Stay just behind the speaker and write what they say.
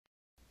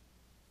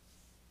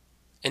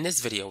In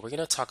this video, we're going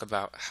to talk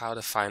about how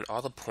to find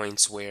all the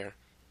points where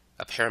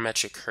a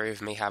parametric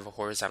curve may have a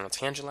horizontal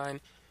tangent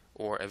line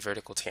or a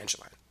vertical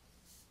tangent line.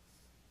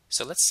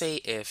 So let's say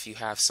if you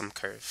have some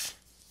curve,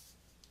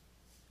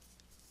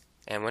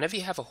 and whenever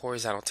you have a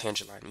horizontal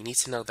tangent line, you need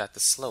to know that the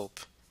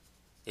slope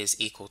is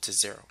equal to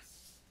 0.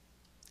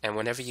 And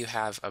whenever you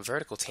have a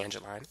vertical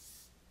tangent line,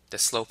 the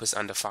slope is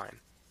undefined,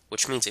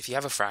 which means if you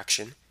have a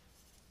fraction,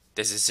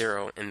 there's a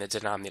 0 in the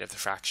denominator of the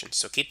fraction.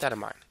 So keep that in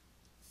mind.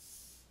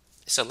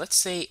 So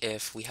let's say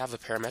if we have a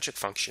parametric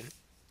function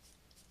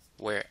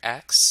where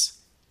x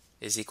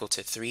is equal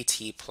to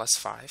 3t plus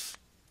 5,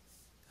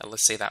 and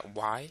let's say that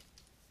y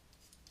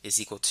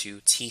is equal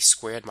to t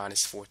squared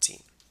minus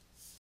 14.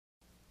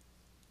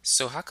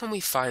 So how can we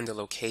find the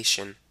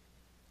location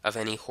of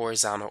any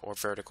horizontal or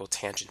vertical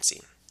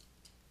tangency?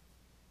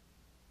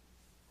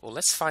 Well,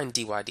 let's find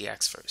dy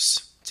dx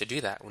first. To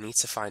do that, we need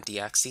to find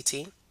dx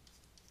dt,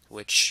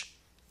 which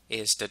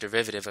is the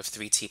derivative of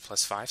 3t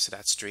plus 5, so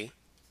that's 3,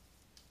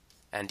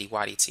 and dy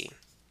dt.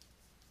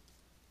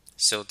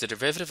 So the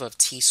derivative of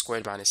t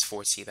squared minus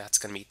 4t, that's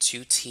going to be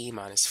 2t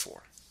minus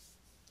 4.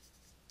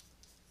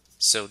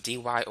 So dy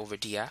over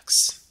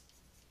dx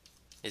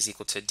is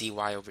equal to dy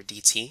over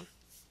dt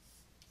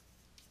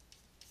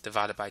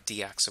divided by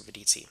dx over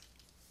dt.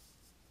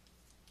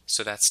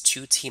 So that's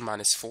 2t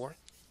minus 4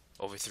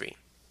 over 3.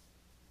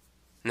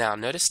 Now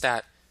notice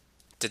that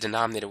the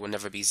denominator will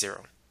never be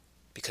 0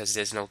 because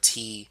there's no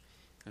t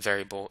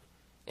variable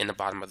in the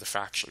bottom of the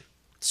fraction.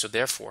 So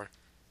therefore,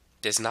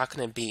 there's not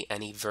going to be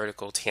any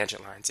vertical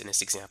tangent lines in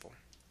this example.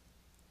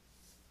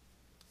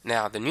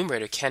 Now the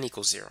numerator can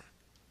equal 0.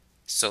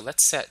 So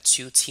let's set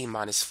 2t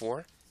minus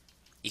 4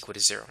 equal to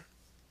 0.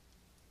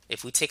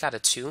 If we take out a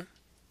 2,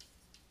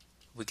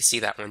 we can see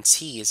that when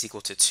t is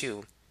equal to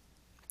 2,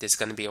 there's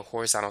going to be a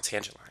horizontal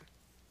tangent line.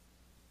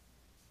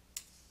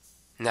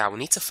 Now we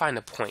need to find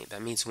a point.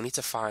 That means we need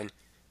to find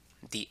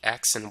the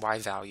x and y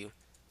value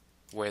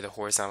where the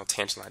horizontal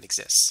tangent line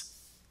exists.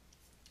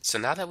 So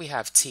now that we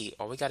have t,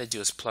 all we got to do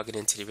is plug it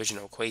into the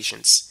original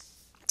equations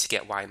to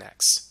get y and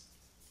x.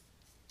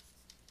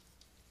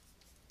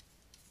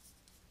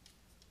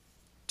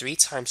 3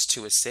 times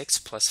 2 is 6,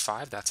 plus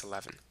 5, that's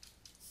 11.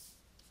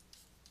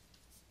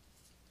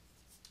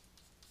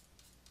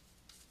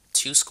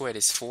 2 squared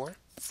is 4.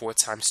 4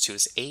 times 2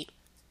 is 8.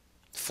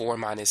 4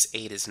 minus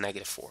 8 is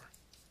negative 4.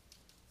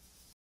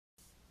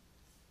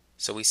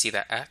 So we see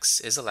that x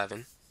is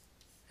 11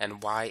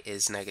 and y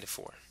is negative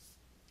 4.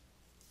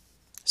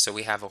 So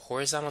we have a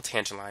horizontal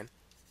tangent line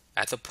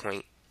at the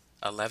point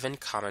 11,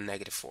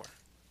 negative 4.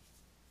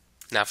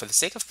 Now for the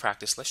sake of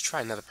practice, let's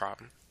try another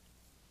problem.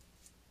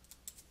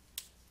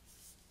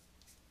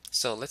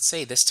 So let's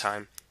say this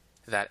time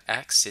that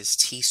x is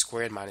t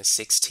squared minus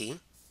 6t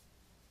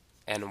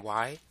and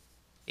y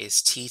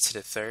is t to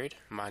the third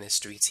minus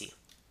 3t.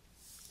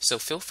 So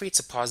feel free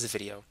to pause the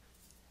video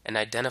and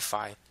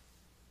identify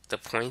the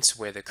points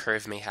where the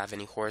curve may have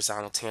any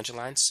horizontal tangent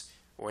lines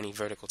or any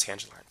vertical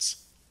tangent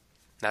lines.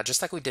 Now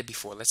just like we did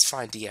before, let's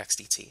find dx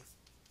dt.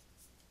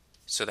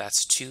 So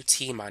that's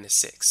 2t minus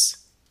 6.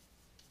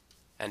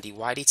 And dy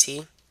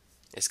dt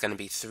is going to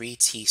be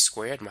 3t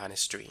squared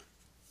minus 3.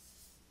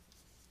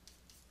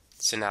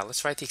 So now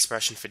let's write the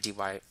expression for dy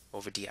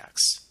over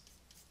dx.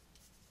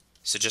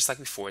 So just like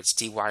before, it's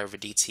dy over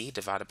dt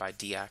divided by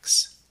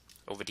dx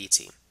over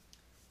dt.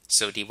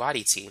 So dy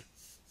dt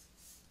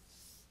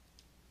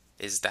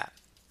is that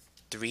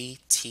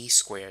 3t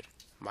squared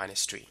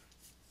minus 3.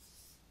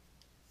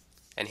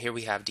 And here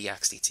we have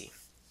dx dt,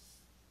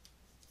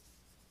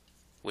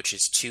 which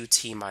is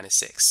 2t minus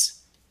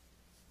 6.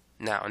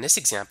 Now in this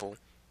example,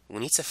 we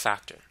need to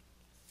factor.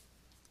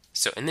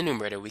 So in the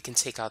numerator, we can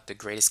take out the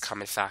greatest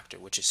common factor,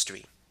 which is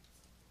 3.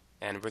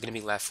 And we're going to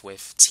be left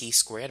with t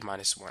squared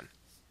minus 1.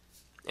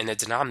 In the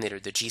denominator,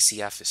 the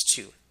GCF is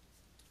 2.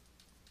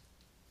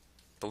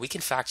 But we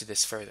can factor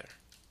this further.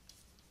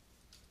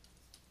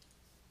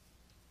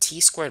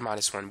 T squared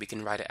minus 1, we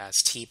can write it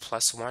as t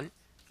plus 1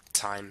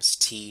 times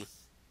t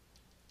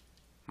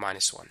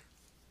minus 1.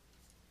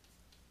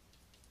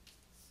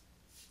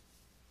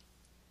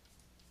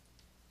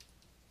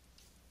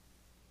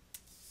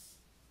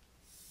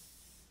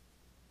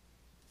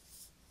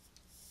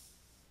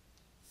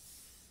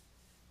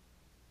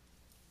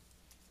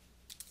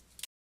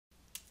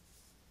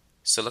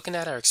 So looking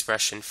at our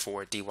expression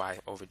for dy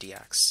over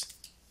dx,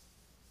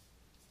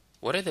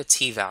 what are the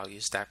t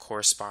values that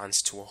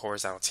corresponds to a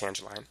horizontal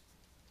tangent line?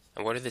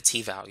 And what are the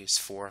t values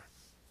for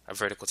a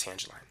vertical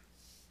tangent line?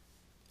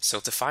 So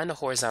to find a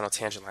horizontal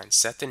tangent line,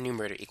 set the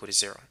numerator equal to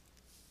 0.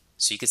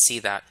 So you can see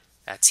that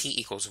at t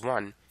equals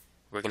 1,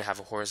 we're going to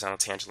have a horizontal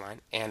tangent line,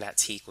 and at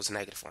t equals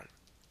negative 1.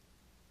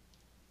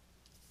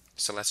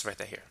 So let's write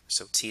that here.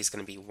 So t is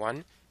going to be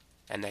 1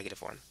 and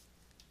negative 1.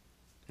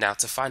 Now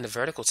to find the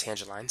vertical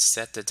tangent line,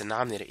 set the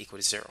denominator equal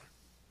to 0.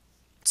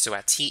 So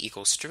at t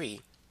equals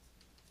 3,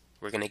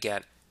 we're going to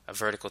get a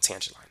vertical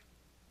tangent line.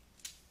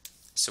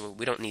 So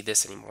we don't need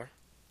this anymore.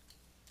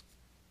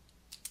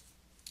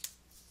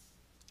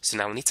 So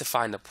now we need to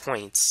find the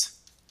points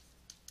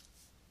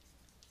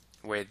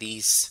where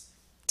these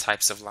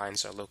types of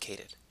lines are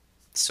located.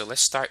 So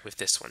let's start with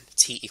this one,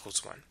 t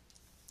equals 1.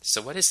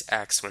 So what is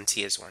x when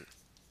t is 1?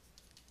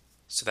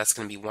 So that's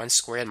going to be 1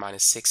 squared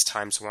minus 6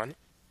 times 1.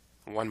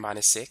 1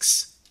 minus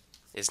 6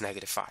 is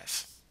negative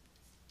 5.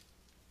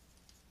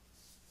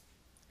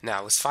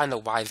 Now let's find the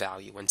y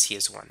value when t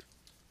is 1.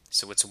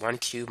 So it's 1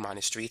 cubed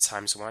minus 3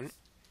 times 1.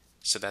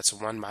 So that's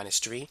 1 minus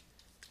 3,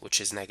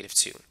 which is negative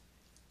 2.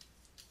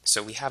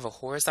 So we have a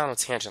horizontal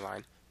tangent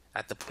line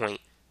at the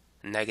point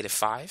negative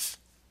 5,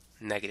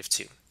 negative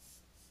 2.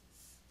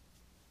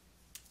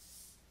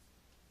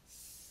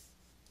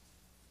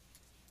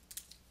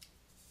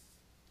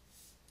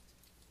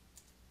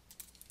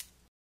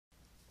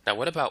 Now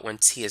what about when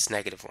t is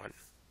negative 1?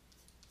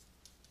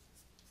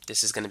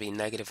 This is going to be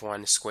negative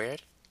 1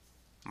 squared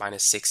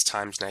minus 6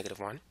 times negative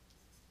 1.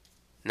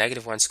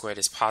 Negative 1 squared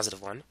is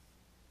positive 1,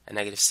 and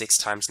negative 6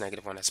 times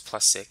negative 1 is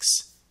plus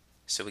 6,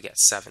 so we get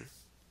 7.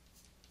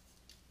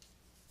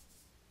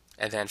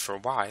 And then for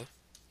y,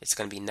 it's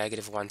going to be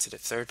negative 1 to the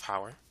third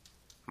power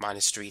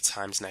minus 3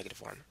 times negative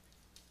 1.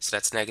 So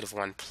that's negative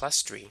 1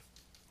 plus 3,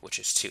 which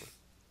is 2.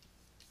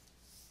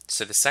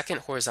 So the second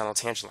horizontal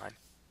tangent line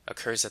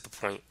occurs at the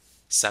point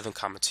 7,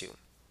 2.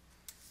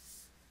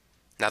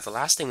 Now the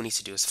last thing we need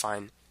to do is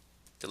find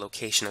the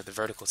location of the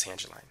vertical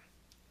tangent line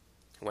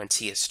when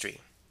t is 3.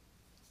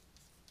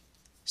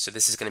 So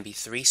this is going to be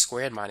 3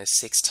 squared minus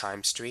 6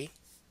 times 3.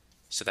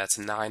 So that's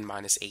 9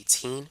 minus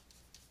 18,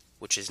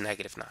 which is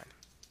negative 9.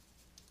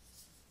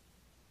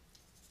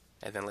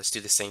 And then let's do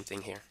the same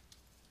thing here.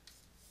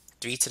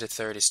 3 to the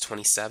third is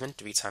 27.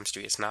 3 times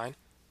 3 is 9.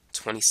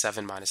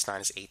 27 minus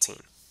 9 is 18.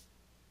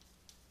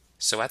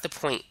 So at the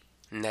point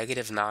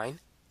negative 9,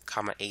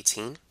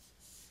 18,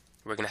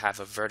 we're going to have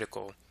a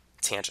vertical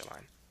tangent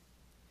line.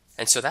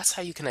 And so that's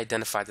how you can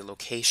identify the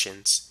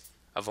locations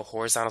of a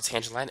horizontal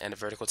tangent line and a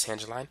vertical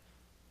tangent line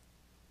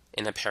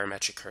in a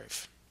parametric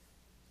curve.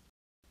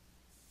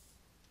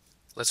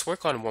 Let's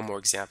work on one more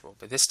example,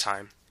 but this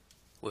time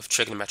with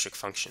trigonometric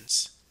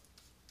functions.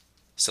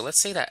 So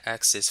let's say that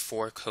x is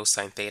 4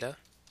 cosine theta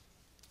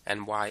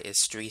and y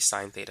is 3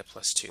 sine theta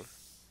plus 2.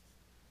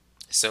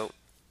 So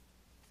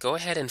go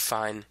ahead and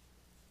find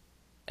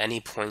any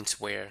point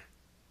where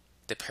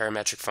the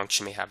parametric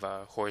function may have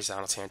a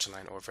horizontal tangent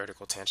line or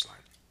vertical tangent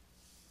line.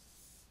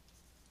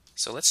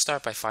 So let's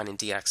start by finding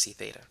dx e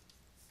theta.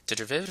 The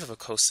derivative of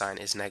cosine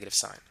is negative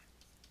sine.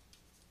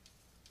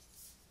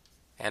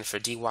 And for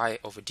dy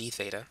over d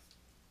theta,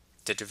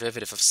 the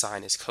derivative of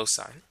sine is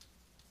cosine,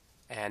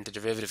 and the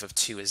derivative of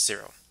 2 is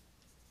 0.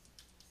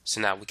 So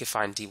now we can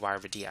find dy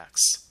over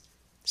dx.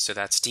 So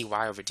that's dy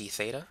over d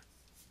theta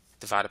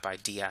divided by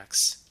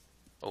dx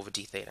over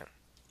d theta.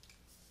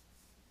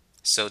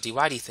 So dy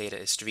d theta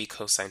is 3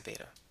 cosine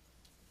theta.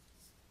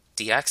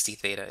 Dx d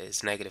theta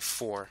is negative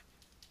 4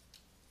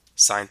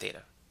 sine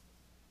theta.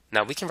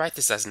 Now we can write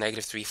this as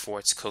negative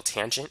 3/4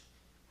 cotangent,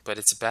 but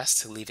it's best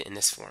to leave it in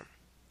this form.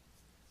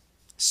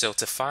 So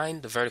to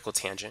find the vertical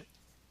tangent,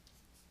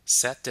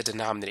 set the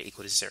denominator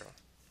equal to 0.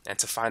 And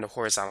to find a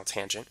horizontal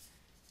tangent,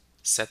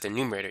 set the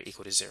numerator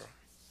equal to 0.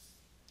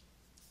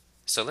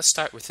 So let's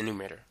start with the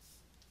numerator.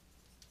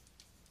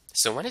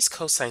 So when is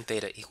cosine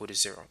theta equal to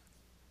 0?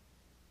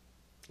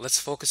 Let's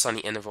focus on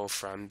the interval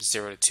from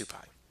 0 to 2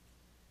 pi.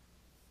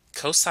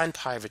 Cosine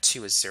pi over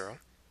 2 is 0,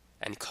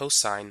 and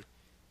cosine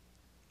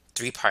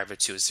 3 pi over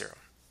 2 is 0.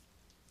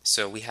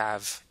 So we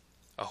have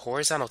a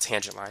horizontal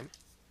tangent line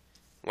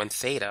when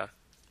theta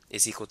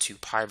is equal to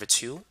pi over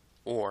 2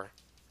 or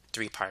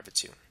 3 pi over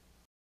 2.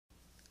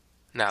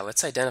 Now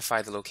let's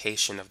identify the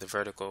location of the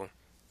vertical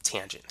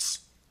tangents.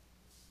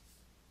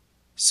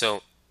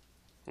 So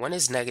when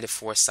is negative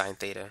 4 sine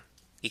theta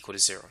equal to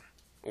 0?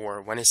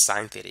 Or when is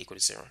sine theta equal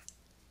to 0?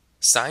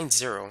 Sine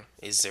 0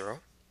 is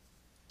 0,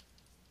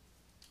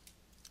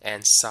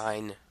 and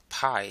sine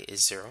pi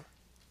is 0.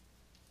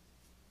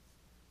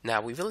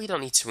 Now we really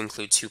don't need to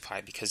include 2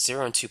 pi because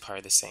 0 and 2 pi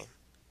are the same.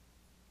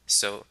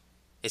 So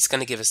it's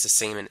going to give us the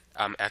same in,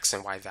 x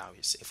and y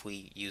values if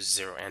we use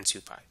 0 and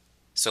 2 pi.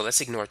 So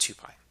let's ignore 2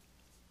 pi.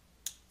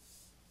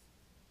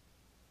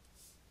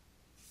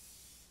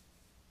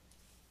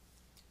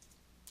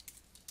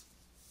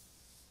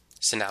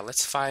 So now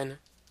let's find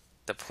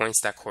the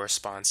points that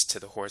corresponds to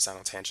the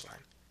horizontal tangent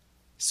line.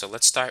 So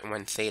let's start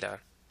when theta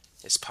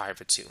is pi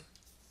over 2.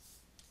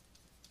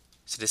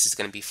 So this is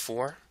going to be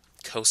 4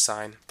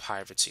 cosine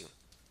pi over 2.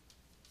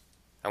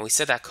 And we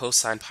said that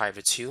cosine pi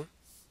over 2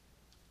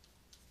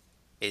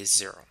 is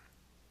 0.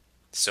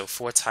 So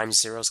 4 times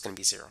 0 is going to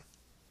be 0.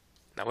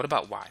 Now what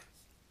about y?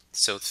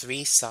 So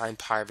 3 sine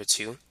pi over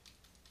 2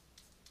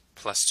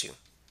 plus 2.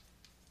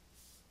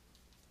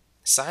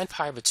 Sine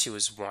pi over 2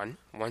 is 1.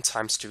 1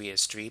 times 3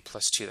 is 3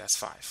 plus 2, that's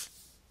 5.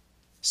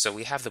 So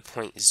we have the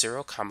point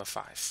 0,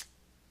 5.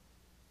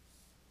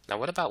 Now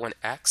what about when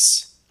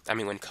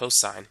when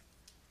cosine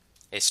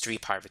is 3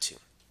 pi over 2?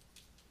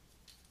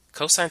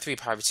 Cosine 3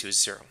 pi over 2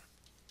 is 0.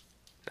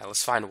 Now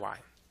let's find y.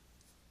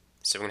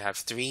 So we're going to have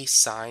 3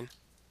 sine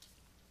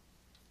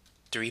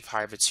 3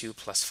 pi over 2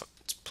 plus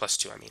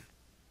 2,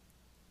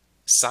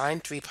 Sine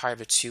 3 pi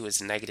over 2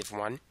 is negative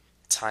 1.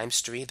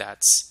 times 3,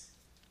 that's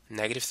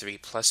negative 3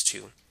 plus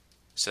 2,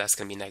 so that's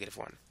going to be negative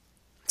 1.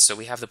 So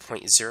we have the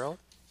point 0,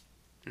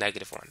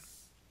 negative 1.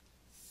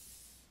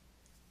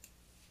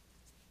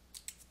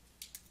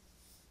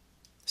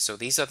 So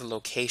these are the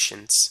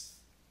locations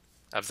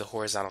of the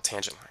horizontal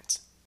tangent lines.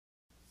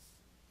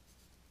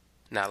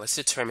 Now let's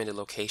determine the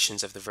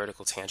locations of the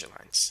vertical tangent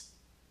lines.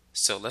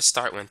 So let's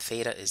start when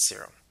theta is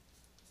 0.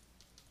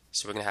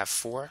 So we're going to have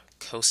 4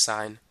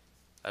 cosine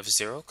of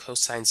 0.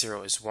 Cosine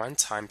 0 is 1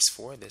 times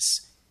 4.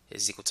 This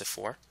is equal to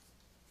 4.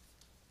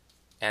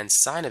 And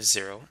sine of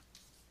 0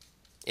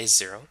 is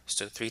 0.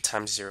 So 3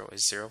 times 0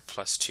 is 0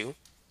 plus 2.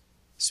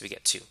 So we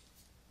get 2.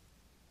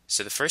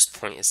 So the first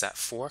point is at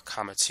 4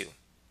 comma 2.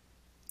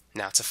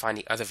 Now to find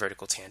the other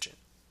vertical tangent.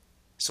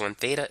 So when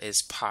theta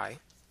is pi,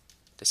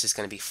 this is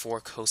going to be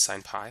 4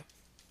 cosine pi.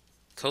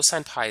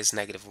 Cosine pi is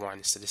negative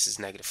 1, so this is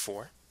negative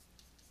 4.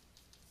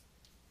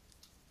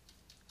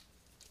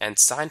 And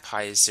sine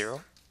pi is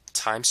 0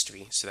 times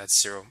 3, so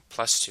that's 0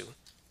 plus 2.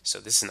 So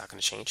this is not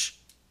going to change.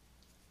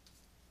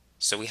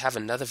 So we have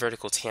another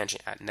vertical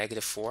tangent at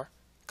negative 4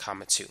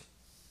 comma 2.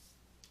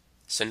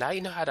 So now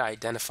you know how to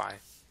identify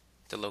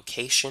the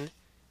location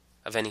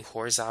of any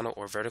horizontal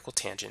or vertical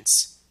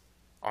tangents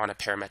on a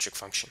parametric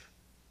function.